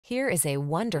Here is a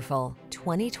wonderful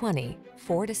 2020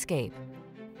 Ford Escape.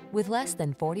 With less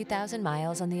than 40,000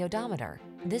 miles on the odometer,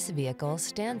 this vehicle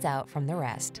stands out from the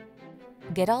rest.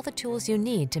 Get all the tools you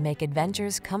need to make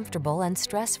adventures comfortable and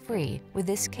stress-free with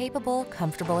this capable,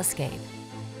 comfortable Escape.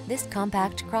 This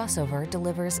compact crossover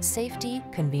delivers safety,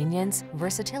 convenience,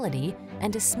 versatility,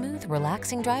 and a smooth,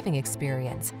 relaxing driving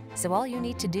experience, so all you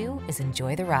need to do is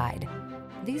enjoy the ride.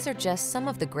 These are just some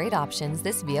of the great options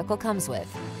this vehicle comes with: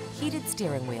 heated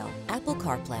steering wheel, Apple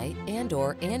CarPlay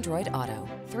and/or Android Auto,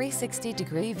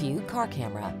 360-degree view car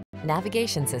camera,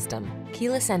 navigation system,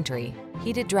 keyless entry,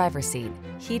 heated driver's seat,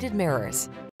 heated mirrors,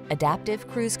 adaptive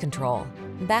cruise control,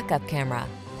 backup camera,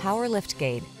 power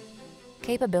liftgate.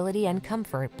 Capability and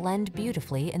comfort blend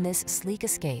beautifully in this sleek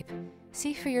Escape.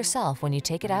 See for yourself when you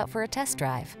take it out for a test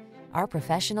drive. Our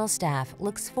professional staff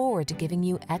looks forward to giving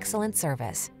you excellent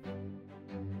service.